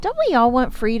Don't we all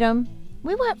want freedom?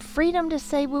 We want freedom to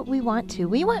say what we want to.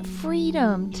 We want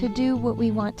freedom to do what we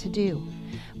want to do.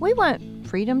 We want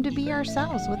freedom to be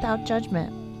ourselves without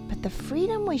judgment. But the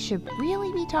freedom we should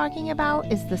really be talking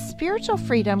about is the spiritual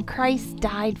freedom Christ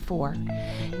died for.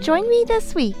 Join me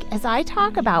this week as I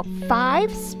talk about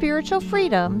 5 spiritual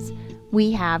freedoms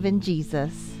we have in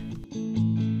Jesus.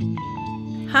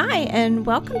 Hi, and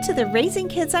welcome to the Raising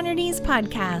Kids on Your Knees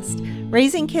podcast.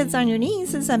 Raising Kids on Your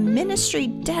Knees is a ministry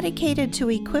dedicated to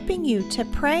equipping you to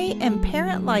pray and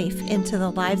parent life into the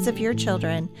lives of your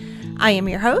children. I am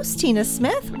your host, Tina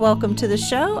Smith. Welcome to the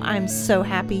show. I'm so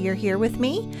happy you're here with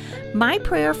me. My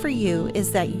prayer for you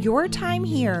is that your time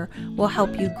here will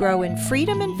help you grow in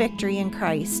freedom and victory in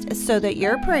Christ so that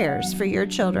your prayers for your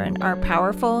children are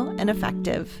powerful and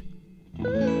effective.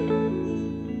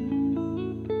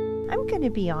 I'm going to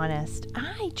be honest,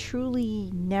 I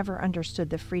truly never understood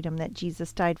the freedom that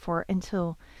Jesus died for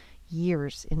until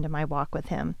years into my walk with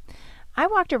him. I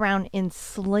walked around in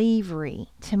slavery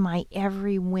to my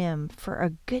every whim for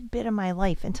a good bit of my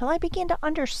life until I began to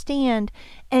understand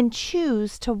and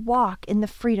choose to walk in the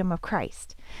freedom of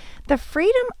Christ. The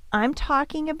freedom I'm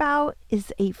talking about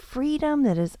is a freedom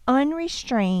that is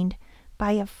unrestrained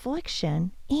by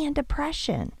affliction and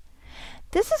oppression.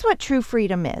 This is what true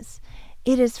freedom is.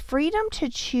 It is freedom to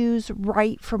choose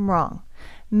right from wrong.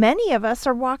 Many of us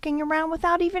are walking around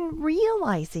without even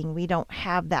realizing we don't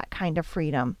have that kind of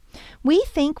freedom. We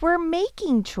think we're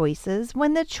making choices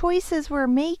when the choices we're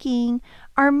making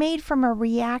are made from a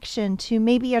reaction to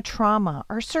maybe a trauma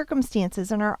or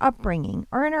circumstances in our upbringing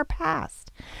or in our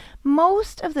past.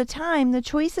 Most of the time, the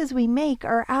choices we make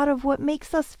are out of what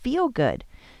makes us feel good.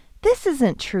 This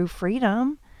isn't true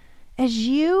freedom. As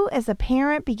you, as a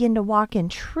parent, begin to walk in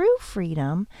true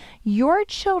freedom, your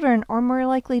children are more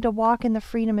likely to walk in the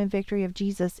freedom and victory of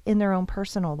Jesus in their own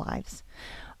personal lives.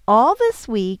 All this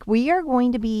week, we are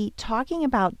going to be talking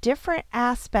about different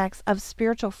aspects of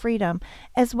spiritual freedom,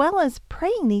 as well as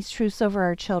praying these truths over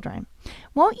our children.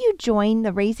 Won't you join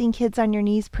the Raising Kids on Your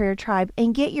Knees prayer tribe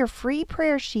and get your free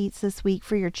prayer sheets this week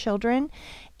for your children?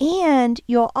 And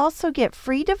you'll also get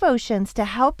free devotions to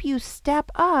help you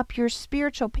step up your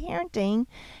spiritual parenting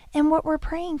and what we're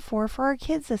praying for our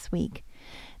kids this week.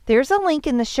 There's a link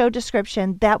in the show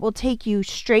description that will take you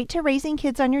straight to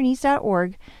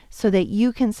raisingkidsonyourknees.org so that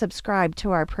you can subscribe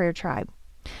to our prayer tribe.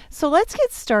 So let's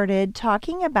get started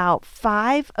talking about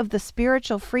 5 of the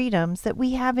spiritual freedoms that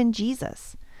we have in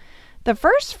Jesus. The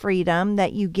first freedom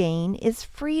that you gain is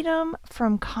freedom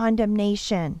from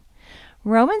condemnation.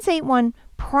 Romans 8:1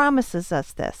 promises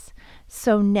us this.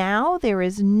 So now there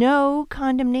is no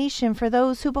condemnation for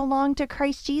those who belong to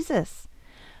Christ Jesus.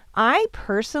 I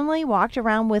personally walked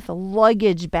around with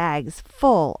luggage bags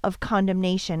full of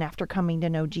condemnation after coming to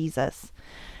know Jesus.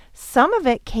 Some of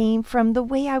it came from the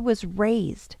way I was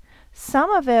raised. Some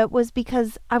of it was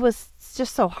because I was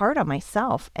just so hard on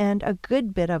myself, and a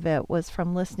good bit of it was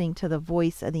from listening to the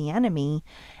voice of the enemy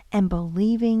and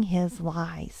believing his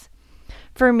lies.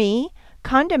 For me,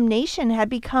 condemnation had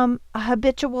become a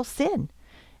habitual sin.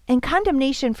 And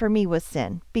condemnation for me was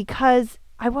sin because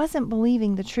I wasn't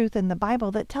believing the truth in the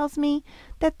Bible that tells me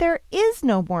that there is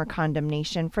no more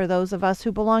condemnation for those of us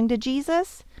who belong to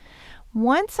Jesus.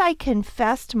 Once I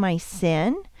confessed my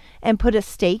sin and put a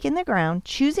stake in the ground,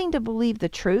 choosing to believe the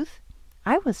truth,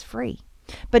 I was free.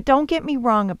 But don't get me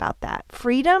wrong about that.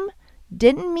 Freedom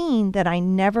didn't mean that I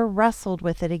never wrestled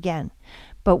with it again.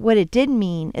 But what it did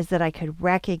mean is that I could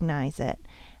recognize it.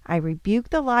 I rebuked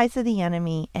the lies of the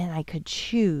enemy and I could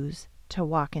choose to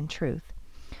walk in truth.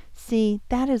 See,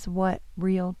 that is what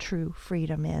real true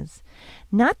freedom is.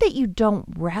 Not that you don't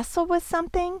wrestle with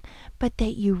something, but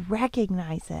that you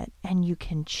recognize it and you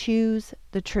can choose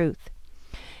the truth.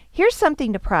 Here's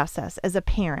something to process as a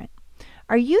parent.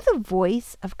 Are you the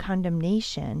voice of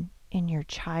condemnation in your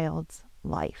child's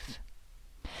life?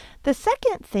 The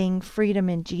second thing freedom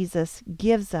in Jesus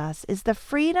gives us is the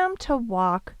freedom to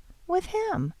walk with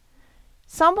him.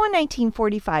 Psalm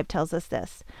 119:45 tells us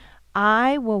this.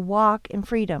 I will walk in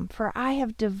freedom, for I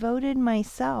have devoted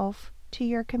myself to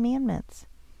your commandments.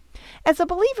 As a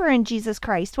believer in Jesus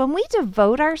Christ, when we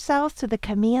devote ourselves to the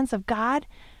commands of God,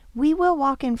 we will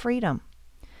walk in freedom.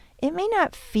 It may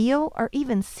not feel or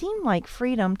even seem like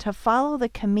freedom to follow the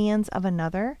commands of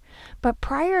another, but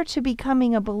prior to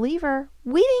becoming a believer,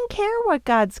 we didn't care what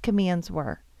God's commands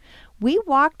were. We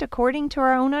walked according to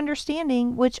our own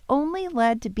understanding, which only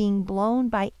led to being blown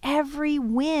by every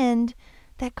wind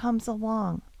that comes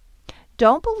along.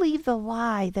 Don't believe the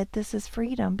lie that this is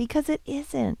freedom, because it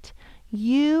isn't.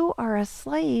 You are a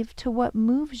slave to what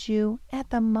moves you at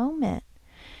the moment.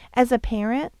 As a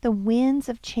parent, the winds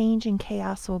of change and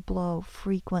chaos will blow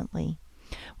frequently.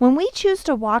 When we choose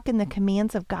to walk in the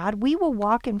commands of God, we will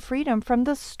walk in freedom from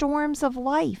the storms of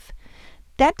life.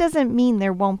 That doesn't mean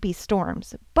there won't be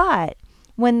storms, but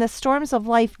when the storms of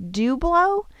life do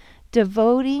blow,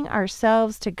 devoting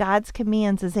ourselves to God's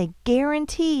commands is a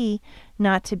guarantee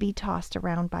not to be tossed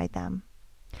around by them.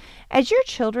 As your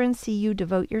children see you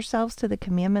devote yourselves to the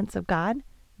commandments of God,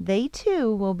 they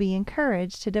too will be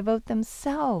encouraged to devote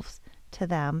themselves to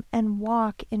them and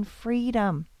walk in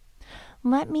freedom.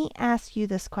 Let me ask you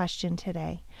this question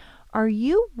today. Are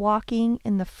you walking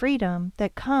in the freedom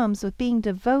that comes with being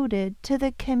devoted to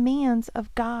the commands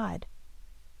of God?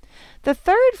 The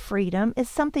third freedom is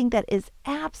something that is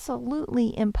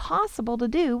absolutely impossible to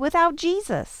do without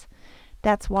Jesus.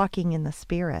 That's walking in the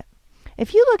Spirit.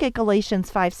 If you look at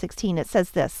Galatians 5:16, it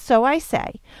says this, "So I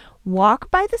say, walk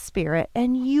by the Spirit,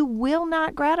 and you will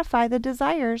not gratify the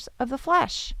desires of the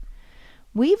flesh."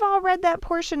 We've all read that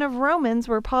portion of Romans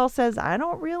where Paul says, I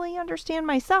don't really understand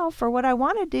myself or what I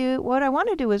want to do. What I want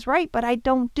to do is right, but I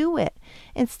don't do it.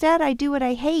 Instead, I do what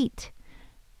I hate.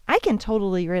 I can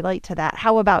totally relate to that.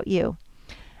 How about you?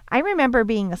 I remember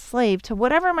being a slave to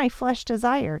whatever my flesh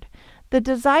desired. The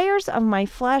desires of my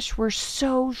flesh were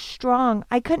so strong,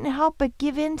 I couldn't help but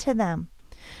give in to them.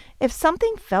 If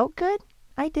something felt good,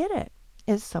 I did it.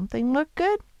 If something looked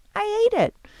good, I ate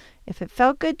it. If it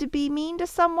felt good to be mean to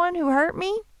someone who hurt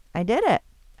me, I did it.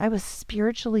 I was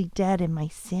spiritually dead in my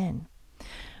sin.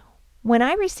 When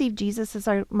I received Jesus as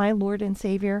my Lord and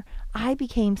Savior, I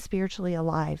became spiritually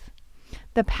alive.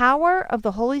 The power of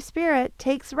the Holy Spirit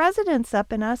takes residence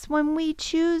up in us when we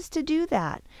choose to do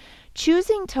that.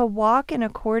 Choosing to walk in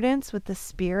accordance with the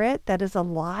Spirit that is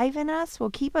alive in us will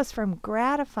keep us from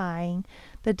gratifying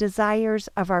the desires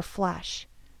of our flesh,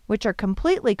 which are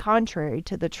completely contrary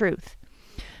to the truth.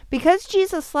 Because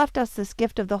Jesus left us this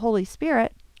gift of the Holy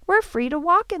Spirit, we're free to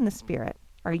walk in the Spirit.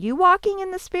 Are you walking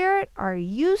in the Spirit? Are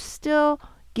you still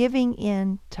giving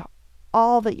in to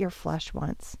all that your flesh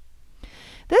wants?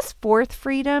 This fourth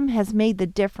freedom has made the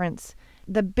difference,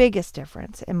 the biggest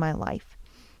difference in my life.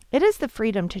 It is the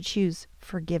freedom to choose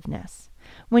forgiveness.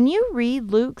 When you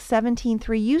read Luke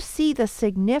 17:3, you see the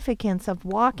significance of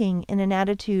walking in an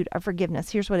attitude of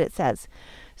forgiveness. Here's what it says.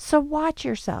 So watch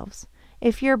yourselves.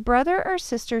 If your brother or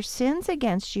sister sins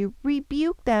against you,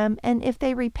 rebuke them, and if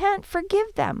they repent,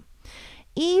 forgive them.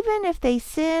 Even if they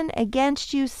sin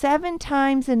against you 7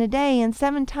 times in a day and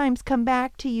 7 times come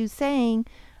back to you saying,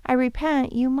 I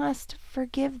repent, you must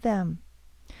forgive them.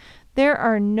 There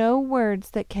are no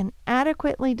words that can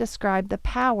adequately describe the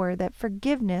power that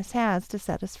forgiveness has to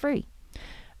set us free.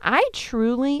 I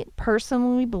truly,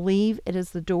 personally believe it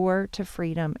is the door to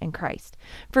freedom in Christ.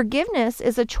 Forgiveness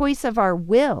is a choice of our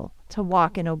will to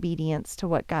walk in obedience to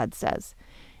what God says.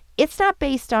 It's not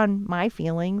based on my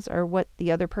feelings or what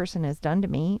the other person has done to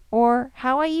me or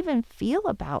how I even feel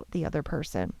about the other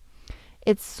person.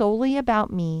 It's solely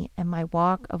about me and my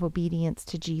walk of obedience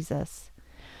to Jesus.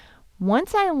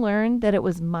 Once I learned that it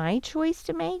was my choice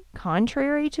to make,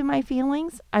 contrary to my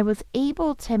feelings, I was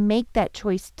able to make that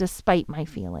choice despite my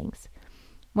feelings.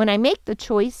 When I make the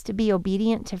choice to be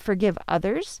obedient to forgive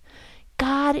others,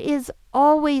 God is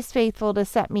always faithful to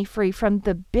set me free from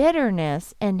the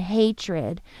bitterness and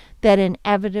hatred that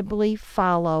inevitably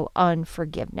follow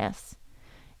unforgiveness.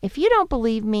 If you don't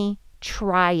believe me,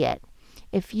 try it.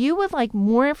 If you would like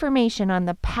more information on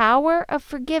the power of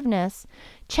forgiveness,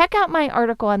 check out my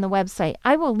article on the website.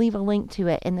 I will leave a link to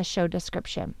it in the show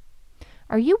description.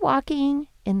 Are you walking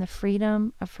in the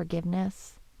freedom of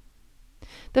forgiveness?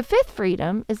 The fifth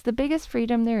freedom is the biggest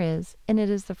freedom there is, and it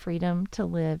is the freedom to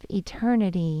live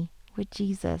eternity with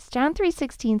Jesus. John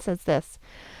 3:16 says this,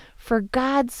 For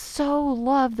God so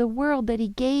loved the world that he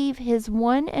gave his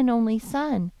one and only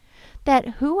Son,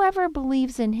 that whoever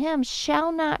believes in him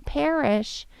shall not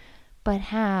perish, but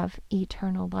have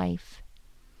eternal life.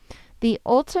 The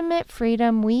ultimate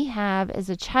freedom we have as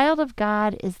a child of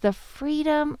God is the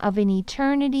freedom of an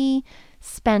eternity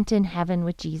spent in heaven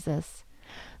with Jesus.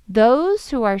 Those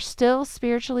who are still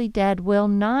spiritually dead will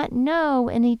not know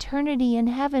an eternity in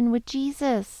heaven with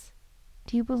Jesus.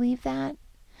 Do you believe that?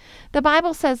 The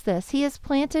Bible says this, he has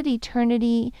planted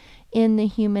eternity in the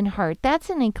human heart. That's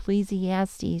in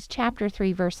Ecclesiastes chapter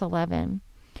 3, verse 11.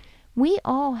 We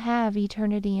all have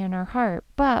eternity in our heart,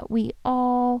 but we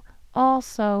all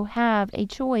also have a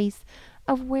choice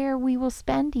of where we will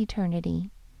spend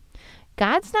eternity.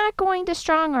 God's not going to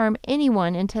strong-arm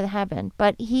anyone into heaven,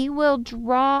 but he will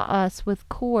draw us with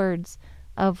cords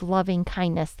of loving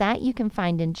kindness. That you can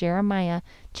find in Jeremiah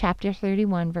chapter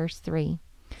 31, verse 3.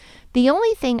 The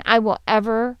only thing I will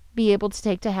ever be able to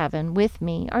take to heaven with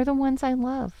me are the ones I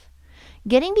love.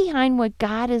 Getting behind what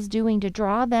God is doing to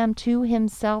draw them to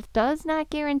himself does not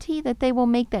guarantee that they will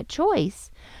make that choice,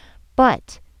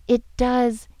 but it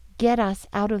does get us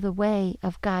out of the way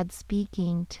of God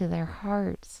speaking to their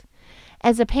hearts.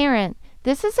 As a parent,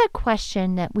 this is a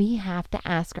question that we have to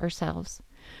ask ourselves.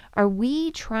 Are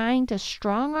we trying to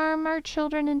strong-arm our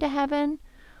children into heaven,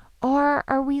 or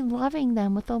are we loving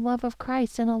them with the love of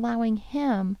Christ and allowing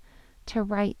him to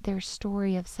write their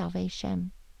story of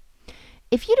salvation?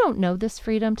 If you don't know this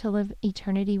freedom to live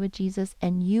eternity with Jesus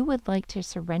and you would like to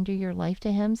surrender your life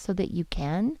to him so that you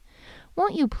can,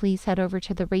 won't you please head over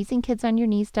to the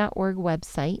raisingkidsonyourknees.org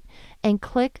website and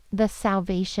click the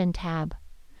Salvation tab.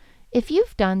 If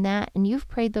you've done that and you've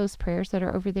prayed those prayers that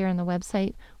are over there on the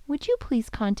website, would you please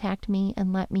contact me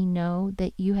and let me know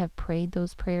that you have prayed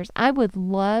those prayers? I would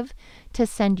love to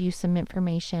send you some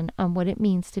information on what it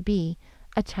means to be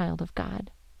a child of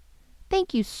God.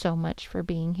 Thank you so much for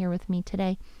being here with me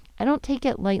today. I don't take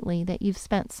it lightly that you've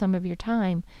spent some of your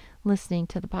time listening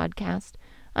to the podcast.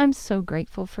 I'm so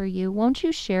grateful for you. Won't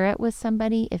you share it with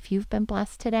somebody if you've been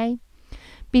blessed today?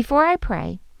 Before I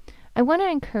pray, I want to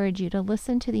encourage you to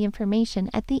listen to the information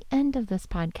at the end of this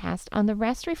podcast on the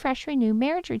Rest, Refresh, Renew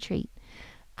Marriage Retreat.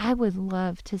 I would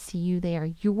love to see you there.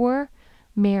 Your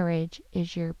marriage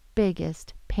is your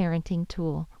biggest parenting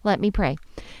tool. Let me pray.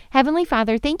 Heavenly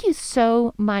Father, thank you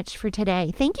so much for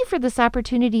today. Thank you for this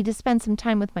opportunity to spend some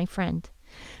time with my friend.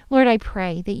 Lord, I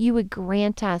pray that you would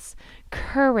grant us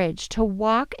courage to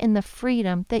walk in the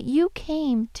freedom that you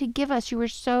came to give us. You were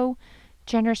so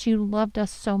generous. You loved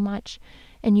us so much.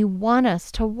 And you want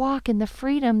us to walk in the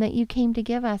freedom that you came to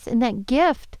give us. And that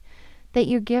gift that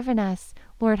you're giving us,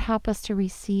 Lord, help us to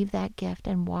receive that gift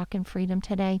and walk in freedom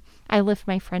today. I lift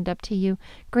my friend up to you.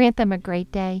 Grant them a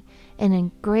great day and a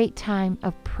great time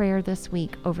of prayer this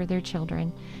week over their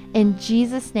children. In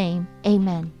Jesus' name,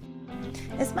 amen.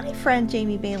 As my friend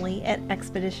Jamie Bailey at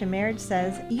Expedition Marriage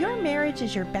says, your marriage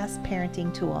is your best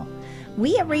parenting tool.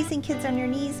 We at Raising Kids on Your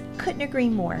Knees couldn't agree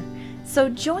more. So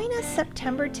join us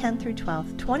September 10th through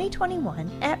 12th,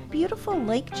 2021 at beautiful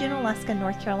Lake Junaluska,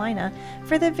 North Carolina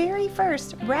for the very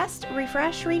first Rest,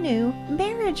 Refresh, Renew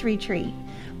Marriage Retreat.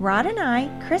 Rod and I,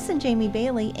 Chris and Jamie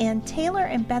Bailey, and Taylor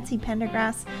and Betsy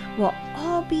Pendergrass will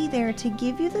all be there to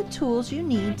give you the tools you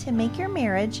need to make your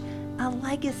marriage a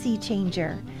legacy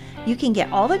changer. You can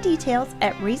get all the details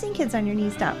at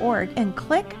raisingkidsonyourknees.org and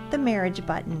click the marriage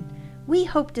button. We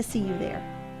hope to see you there.